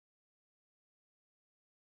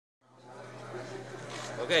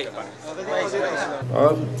Okay.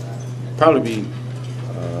 Probably be,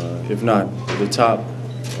 if not the top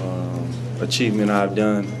achievement I've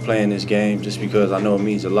done playing this game, just because I know it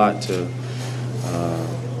means a lot to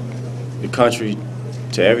the country,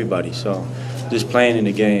 to everybody. So just playing in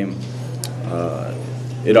the game,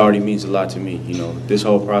 it already means a lot to me. You know, this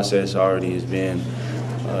whole process already has been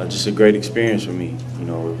just a great experience for me. You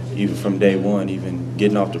know, even from day one, even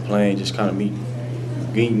getting off the plane, just kind of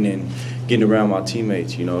meeting and getting around my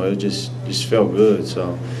teammates. You know, it just felt good.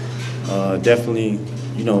 So definitely,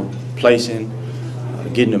 you know, placing,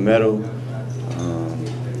 getting a medal,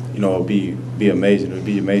 you know, it'll be amazing. It'll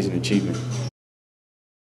be an amazing achievement.